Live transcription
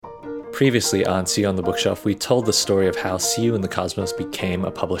Previously on See You on the Bookshelf, we told the story of how See You in the Cosmos became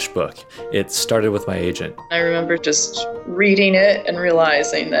a published book. It started with my agent. I remember just reading it and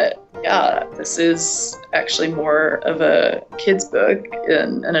realizing that, this is actually more of a kid's book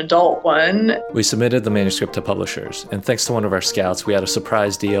than an adult one. We submitted the manuscript to publishers, and thanks to one of our scouts, we had a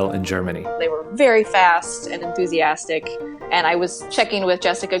surprise deal in Germany. They were very fast and enthusiastic, and I was checking with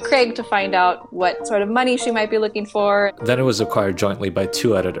Jessica Craig to find out what sort of money she might be looking for. Then it was acquired jointly by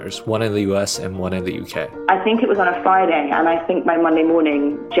two editors, one in the US and one in the UK. I think it was on a Friday, and I think by Monday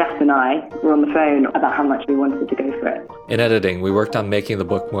morning, Jess and I were on the phone about how much we wanted to go for it. In editing, we worked on making the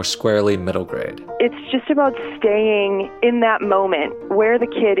book more squarely middle grade. It's just about staying in that moment where the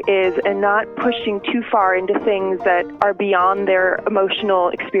kid is and not pushing too far into things that are beyond their emotional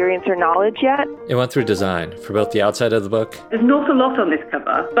experience or knowledge yet. It went through design for both the outside of the book. There's not a lot on this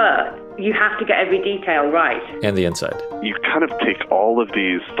cover, but you have to get every detail right. And the inside. You kind of take all of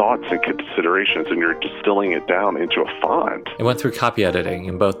these thoughts and considerations and you're distilling it down into a font. It went through copy editing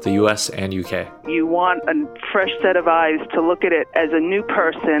in both the US and UK. You want a fresh set of eyes to look at it as a new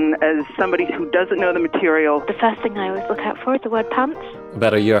person, as somebody who doesn't know the material. The first thing I always look out for is the word pants.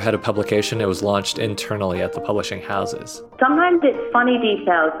 About a year ahead of publication, it was launched internally at the publishing houses. Sometimes it's funny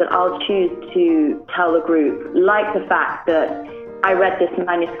details that I'll choose to tell the group, like the fact that I read this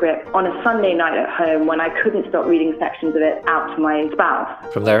manuscript on a Sunday night at home when I couldn't stop reading sections of it out to my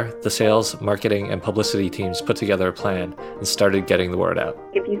spouse. From there, the sales, marketing, and publicity teams put together a plan and started getting the word out.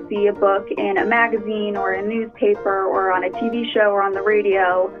 If you see a book in a magazine or a newspaper or on a TV show or on the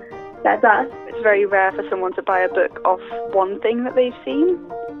radio, that's us. It's very rare for someone to buy a book off one thing that they've seen.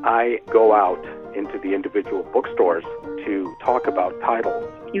 I go out into the individual bookstores to talk about titles.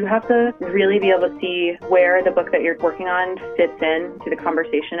 You have to really be able to see where the book that you're working on fits in to the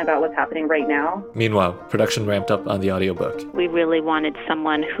conversation about what's happening right now. Meanwhile, production ramped up on the audiobook. We really wanted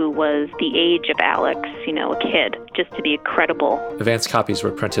someone who was the age of Alex, a kid, just to be credible. Advanced copies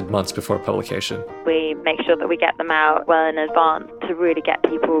were printed months before publication. We make sure that we get them out well in advance to really get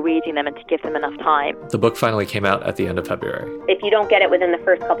people reading them and to give them enough time. The book finally came out at the end of February. If you don't get it within the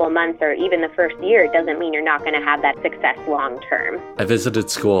first couple of months or even the first year, it doesn't mean you're not going to have that success long term. I visited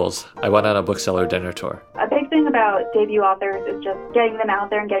schools. I went on a bookseller dinner tour. A big thing about debut authors is just getting them out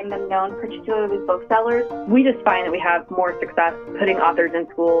there and getting them known, particularly with booksellers. We just find that we have more success putting authors in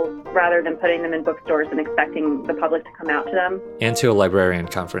schools rather than putting them in bookstores and expecting the public to come out to them. And to a librarian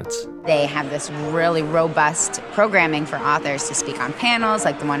conference. They have this really robust programming for authors to speak on panels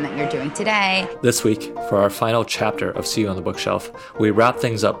like the one that you're doing today. This week, for our final chapter of See You on the Bookshelf, we wrap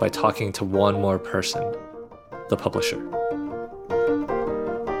things up by talking to one more person, the publisher.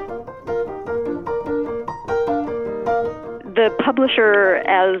 The publisher,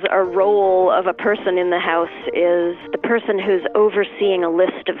 as a role of a person in the house, is the person who's overseeing a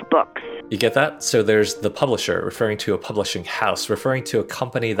list of books. You get that? So there's the publisher, referring to a publishing house, referring to a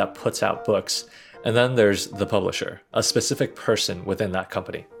company that puts out books. And then there's the publisher, a specific person within that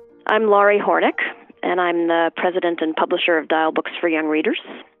company. I'm Laurie Hornick, and I'm the president and publisher of Dial Books for Young Readers,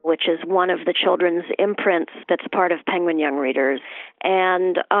 which is one of the children's imprints that's part of Penguin Young Readers.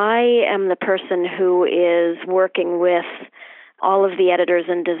 And I am the person who is working with all of the editors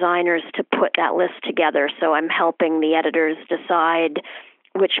and designers to put that list together. So I'm helping the editors decide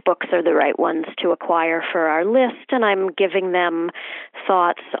which books are the right ones to acquire for our list, and I'm giving them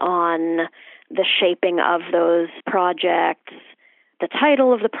thoughts on the shaping of those projects, the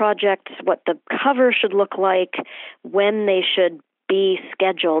title of the projects, what the cover should look like, when they should be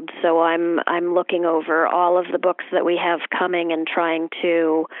scheduled. So I'm looking over all of the books that we have coming and trying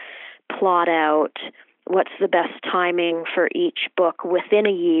to plot out what's the best timing for each book within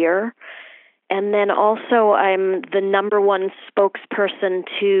a year. And then also I'm the number one spokesperson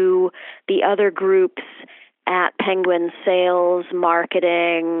to the other groups at Penguin, sales,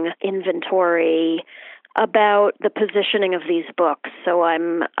 marketing, inventory, about the positioning of these books. So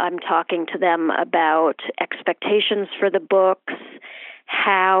I'm talking to them about expectations for the books,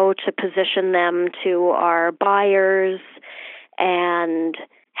 how to position them to our buyers, and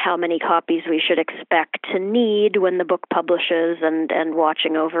how many copies we should expect to need when the book publishes, and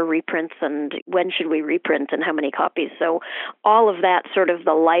watching over reprints and when should we reprint and how many copies. So all of that, sort of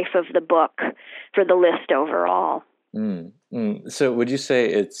the life of the book for the list overall. So would you say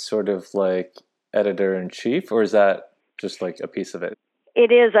it's sort of like editor-in-chief, or is that just like a piece of it?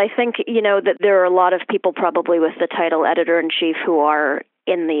 It is. I think, that there are a lot of people probably with the title editor-in-chief who are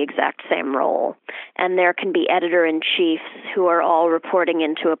in the exact same role. And there can be editor-in-chiefs who are all reporting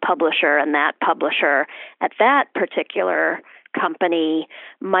into a publisher, and that publisher at that particular company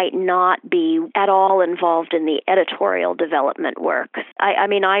might not be at all involved in the editorial development work. I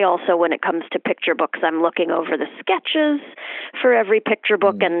mean, I also, when it comes to picture books, I'm looking over the sketches for every picture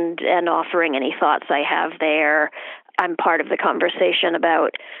book and offering any thoughts I have there. I'm part of the conversation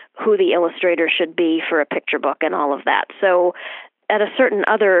about who the illustrator should be for a picture book and all of that. So at a certain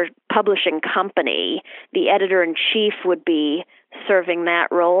other publishing company, the editor-in-chief would be serving that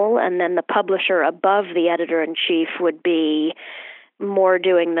role, and then the publisher above the editor-in-chief would be more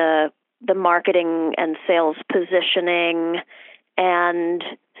doing the marketing and sales positioning and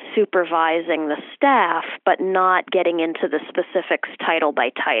supervising the staff, but not getting into the specifics title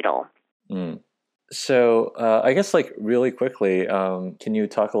by title. So I guess really quickly, can you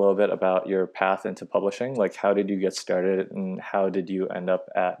talk a little bit about your path into publishing? Like, how did you get started and how did you end up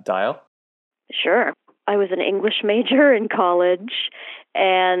at Dial? Sure. I was an English major in college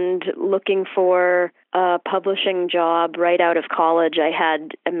and looking for a publishing job right out of college. I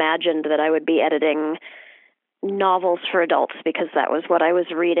had imagined that I would be editing novels for adults because that was what I was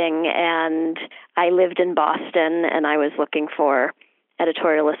reading. And I lived in Boston and I was looking for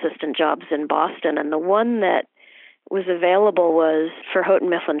editorial assistant jobs in Boston. And the one that was available was for Houghton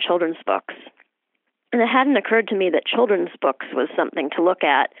Mifflin children's books. And it hadn't occurred to me that children's books was something to look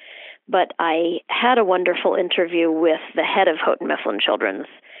at. But I had a wonderful interview with the head of Houghton Mifflin Children's,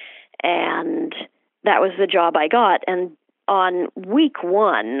 and that was the job I got. And on week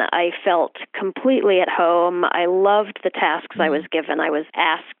one, I felt completely at home. I loved the tasks I was given. I was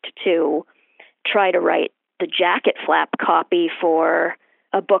asked to try to write the jacket flap copy for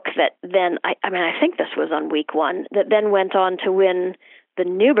a book that then, I think this was on week one, that then went on to win the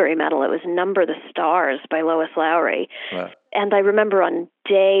Newbery Medal. It was Number the Stars by Lois Lowry. Wow. And I remember on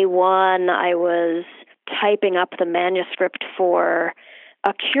day one, I was typing up the manuscript for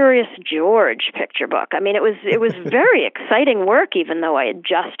a Curious George picture book. I mean, it was very exciting work, even though I had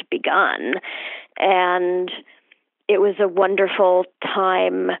just begun. And it was a wonderful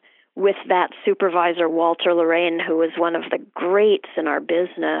time with that supervisor, Walter Lorraine, who was one of the greats in our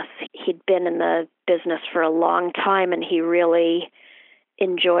business. He'd been in the business for a long time, and he really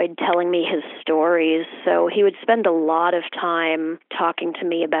enjoyed telling me his stories. So he would spend a lot of time talking to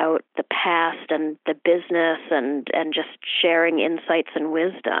me about the past and the business and just sharing insights and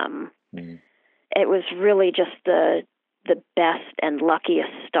wisdom. It was really just the best and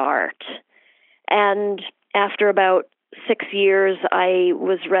luckiest start. And after about 6 years, I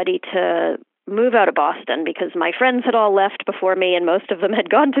was ready to move out of Boston because my friends had all left before me and most of them had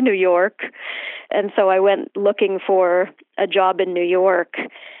gone to New York. And so I went looking for a job in New York.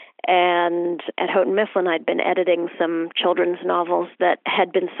 And at Houghton Mifflin, I'd been editing some children's novels that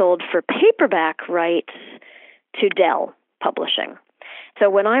had been sold for paperback rights to Dell Publishing. So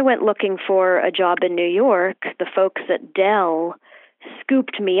when I went looking for a job in New York, the folks at Dell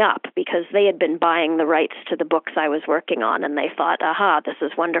scooped me up because they had been buying the rights to the books I was working on, and they thought, aha, this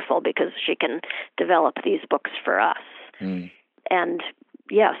is wonderful because she can develop these books for us. And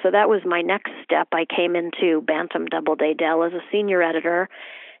yeah, so that was my next step. I came into Bantam Doubleday Dell as a senior editor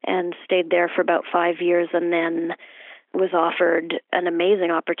and stayed there for about 5 years, and then was offered an amazing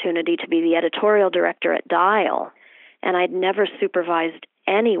opportunity to be the editorial director at Dial. And I'd never supervised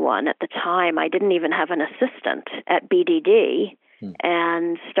anyone at the time. I didn't even have an assistant at BDD.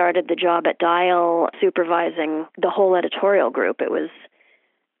 And started the job at Dial supervising the whole editorial group. It was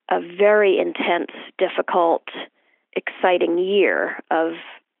a very intense, difficult, exciting year of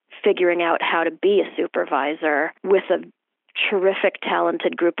figuring out how to be a supervisor with a terrific,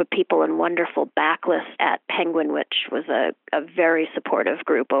 talented group of people and wonderful backlist at Penguin, which was a very supportive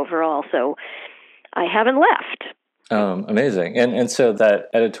group overall. So I haven't left. Amazing. And so that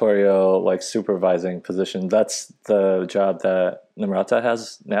editorial supervising position, that's the job that Namrata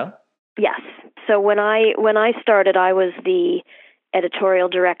has now? Yes. So when I started, I was the editorial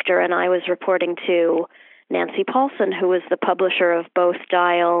director and I was reporting to Nancy Paulson, who was the publisher of both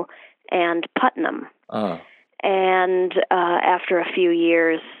Dial and Putnam. And after a few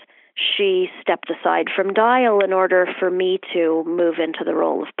years, she stepped aside from Dial in order for me to move into the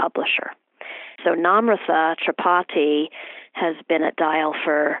role of publisher. So Namratha Tripathi has been at Dial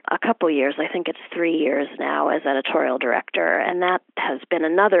for a couple years. I think it's 3 years now as editorial director. And that has been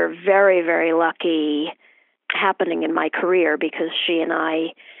another very, very lucky happening in my career because she and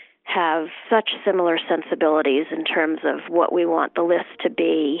I have such similar sensibilities in terms of what we want the list to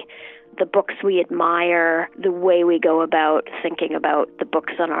be, the books we admire, the way we go about thinking about the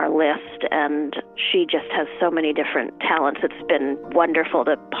books on our list, and she just has so many different talents. It's been wonderful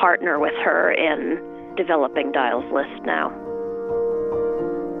to partner with her in developing Dial's list now.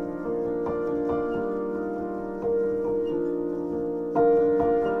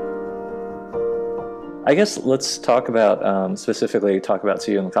 I guess let's talk about, specifically talk about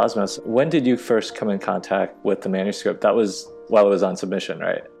See You in the Cosmos. When did you first come in contact with the manuscript? That was while it was on submission,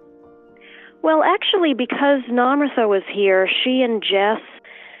 right? Well, actually, because Namratha was here, she and Jess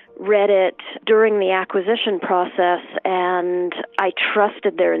read it during the acquisition process, and I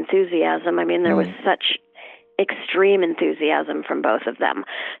trusted their enthusiasm. I mean, there was such extreme enthusiasm from both of them.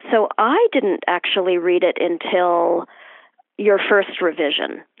 So I didn't actually read it until your first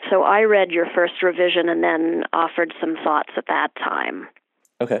revision. So I read your first revision and then offered some thoughts at that time.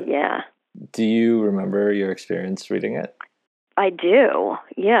 Okay. Yeah. Do you remember your experience reading it? I do.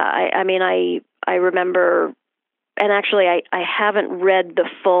 Yeah. I mean, I remember, and actually I haven't read the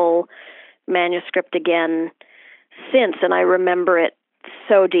full manuscript again since, and I remember it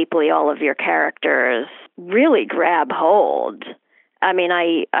so deeply. All of your characters really grab hold. I mean,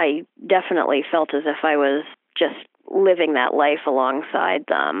 I definitely felt as if I was just living that life alongside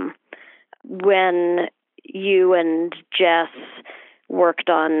them. When you and Jess worked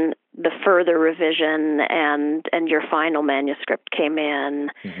on the further revision and your final manuscript came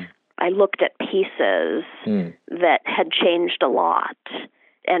in, I looked at pieces that had changed a lot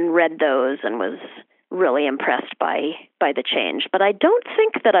and read those and was really impressed by the change. But I don't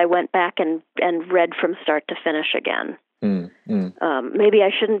think that I went back and read from start to finish again. Maybe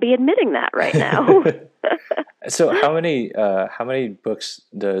I shouldn't be admitting that right now. So how many books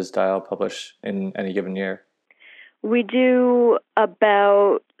does Dial publish in any given year? We do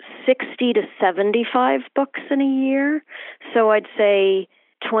about 60 to 75 books in a year. So I'd say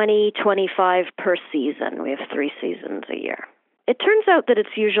 20, 25 per season. We have 3 seasons a year. It turns out that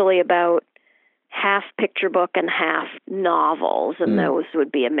it's usually about half picture book and half novels, and those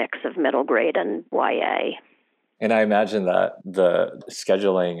would be a mix of middle grade and YA. And I imagine that the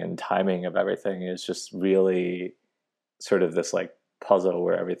scheduling and timing of everything is just really sort of this like puzzle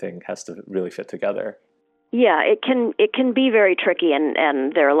where everything has to really fit together. Yeah, it can be very tricky,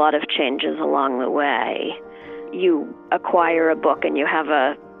 and there are a lot of changes along the way. You acquire a book and you have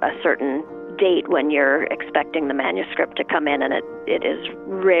a certain date when you're expecting the manuscript to come in, and it is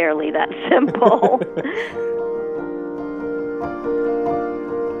rarely that simple.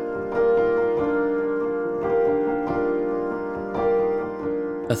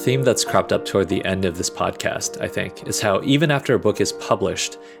 A theme that's cropped up toward the end of this podcast, I think, is how even after a book is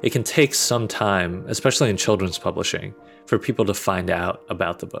published, it can take some time, especially in children's publishing, for people to find out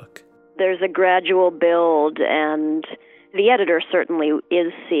about the book. There's a gradual build, and the editor certainly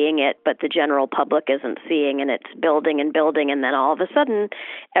is seeing it, but the general public isn't seeing, and it's building and building, and then all of a sudden,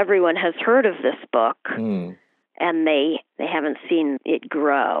 everyone has heard of this book, and they haven't seen it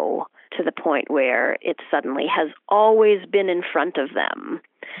grow to the point where it suddenly has always been in front of them.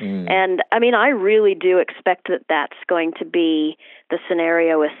 And I mean, I really do expect that that's going to be the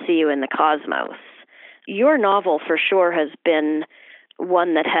scenario with See You in the Cosmos. Your novel for sure has been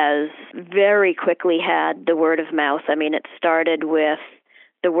one that has very quickly had the word of mouth. I mean, it started with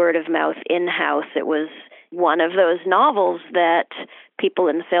the word of mouth in-house. It was one of those novels that people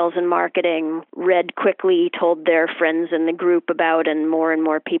in sales and marketing read quickly, told their friends in the group about, and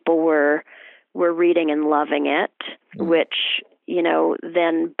more people were reading and loving it, which, you know,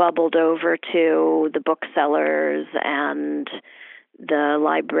 then bubbled over to the booksellers and the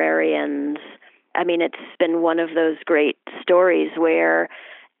librarians. I mean, it's been one of those great stories where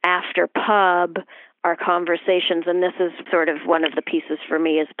after pub, our conversations, and this is sort of one of the pieces for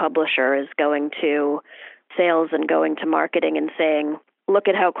me as publisher, is going to sales and going to marketing and saying, look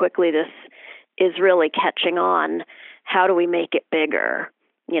at how quickly this is really catching on. How do we make it bigger?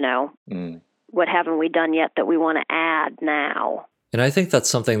 You know, what haven't we done yet that we want to add now? And I think that's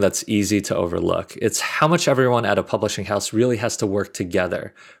something that's easy to overlook. It's how much everyone at a publishing house really has to work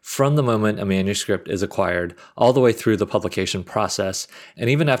together from the moment a manuscript is acquired all the way through the publication process, and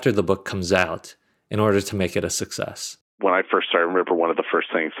even after the book comes out, in order to make it a success. When I first started, I remember one of the first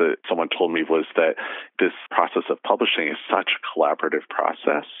things that someone told me was that this process of publishing is such a collaborative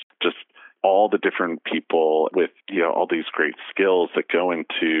process. Just all the different people with, you know, all these great skills that go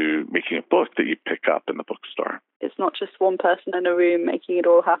into making a book that you pick up in the bookstore. It's not just one person in a room making it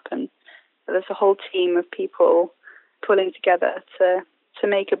all happen. There's a whole team of people pulling together to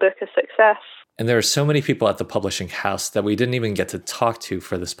make a book a success. And there are so many people at the publishing house that we didn't even get to talk to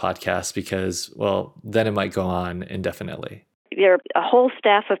for this podcast because, well, then it might go on indefinitely. There are a whole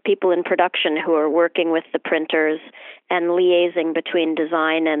staff of people in production who are working with the printers and liaising between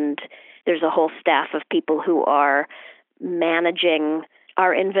design, and there's a whole staff of people who are managing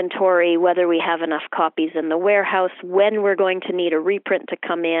our inventory, whether we have enough copies in the warehouse, when we're going to need a reprint to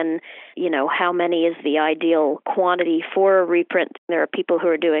come in, you know, how many is the ideal quantity for a reprint. There are people who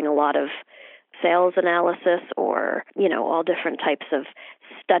are doing a lot of sales analysis or, all different types of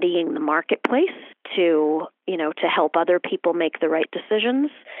studying the marketplace to help other people make the right decisions.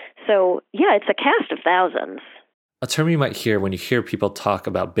 So, yeah, it's a cast of thousands. A term you might hear when you hear people talk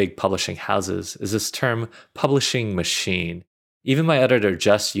about big publishing houses is this term publishing machine. Even my editor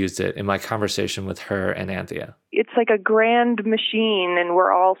just used it in my conversation with her and Anthea. It's like a grand machine, and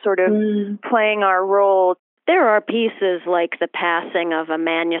we're all sort of playing our role. There are pieces like the passing of a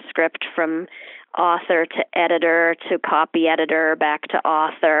manuscript from author to editor to copy editor back to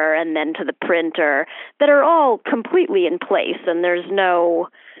author and then to the printer that are all completely in place, and there's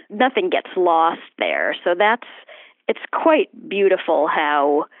nothing gets lost there. So it's quite beautiful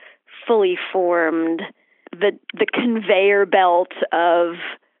how fully formed the conveyor belt of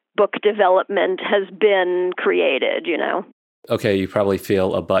book development has been created, Okay, you probably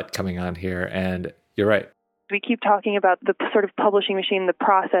feel a but coming on here, and you're right. We keep talking about the sort of publishing machine, the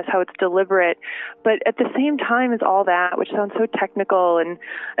process, how it's deliberate, but at the same time as all that, which sounds so technical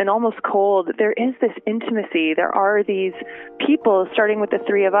and almost cold, there is this intimacy. There are these people, starting with the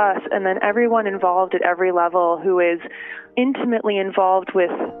three of us, and then everyone involved at every level who is intimately involved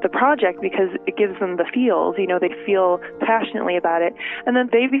with the project because it gives them the feels. They feel passionately about it. And then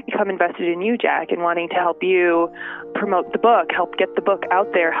they become invested in you, Jack, and wanting to help you promote the book, help get the book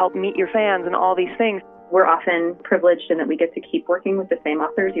out there, help meet your fans, and all these things. We're often privileged in that we get to keep working with the same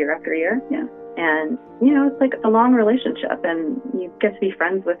authors year after year. Yeah. And, it's like a long relationship, and you get to be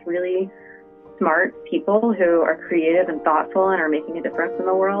friends with really smart people who are creative and thoughtful and are making a difference in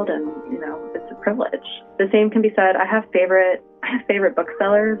the world, and, it's a privilege. The same can be said. I have favorite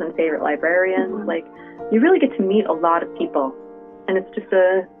booksellers and favorite librarians. Mm-hmm. Like, you really get to meet a lot of people, and it's just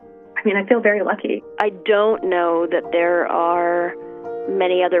I feel very lucky. I don't know that there are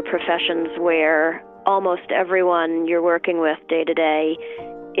many other professions where almost everyone you're working with day to day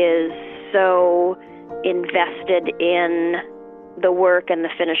is so invested in the work and the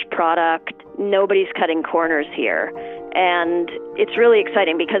finished product. Nobody's cutting corners here. And it's really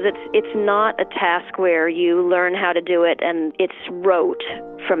exciting because it's not a task where you learn how to do it and it's rote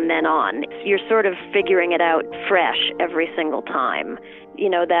from then on. You're sort of figuring it out fresh every single time.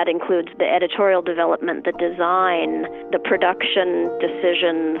 That includes the editorial development, the design, the production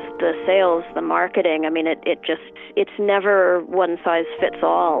decisions, the sales, the marketing. It's never one size fits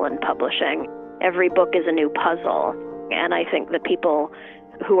all in publishing. Every book is a new puzzle. And I think the people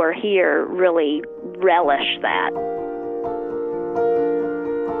who are here really relish that.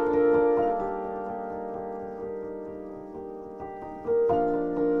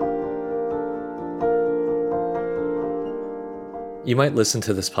 You might listen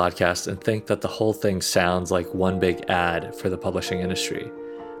to this podcast and think that the whole thing sounds like one big ad for the publishing industry,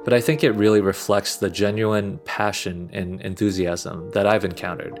 but I think it really reflects the genuine passion and enthusiasm that I've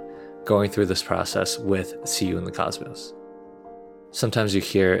encountered going through this process with See You in the Cosmos. Sometimes you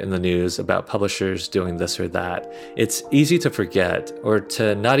hear in the news about publishers doing this or that. It's easy to forget or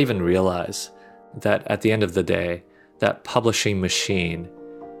to not even realize that at the end of the day, that publishing machine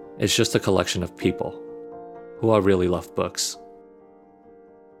is just a collection of people who all really love books.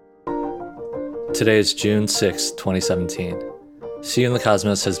 Today is June 6, 2017. See You in the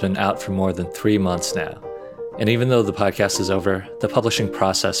Cosmos has been out for more than 3 months now. And even though the podcast is over, the publishing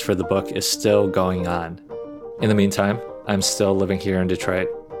process for the book is still going on. In the meantime, I'm still living here in Detroit.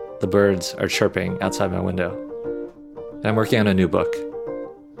 The birds are chirping outside my window. And I'm working on a new book,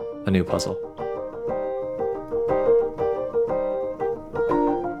 a new puzzle.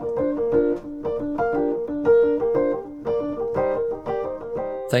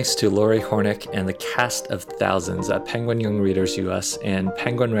 Thanks to Laurie Hornick and the cast of thousands at Penguin Young Readers US and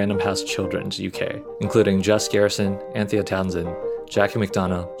Penguin Random House Children's UK, including Jess Garrison, Anthea Townsend, Jackie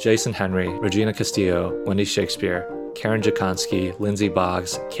McDonough, Jason Henry, Regina Castillo, Wendy Shakespeare, Karen Jakonski, Lindsay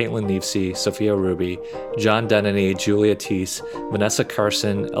Boggs, Caitlin Nevesey, Sophia Ruby, John Denny, Julia Teese, Vanessa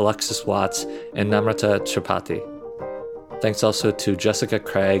Carson, Alexis Watts, and Namrata Tripathi. Thanks also to Jessica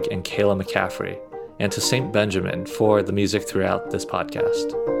Craig and Kayla McCaffrey, and to St. Benjamin for the music throughout this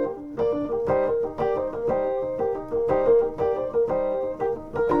podcast.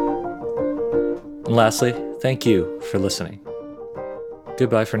 And lastly, thank you for listening.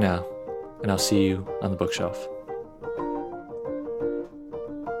 Goodbye for now, and I'll see you on the bookshelf.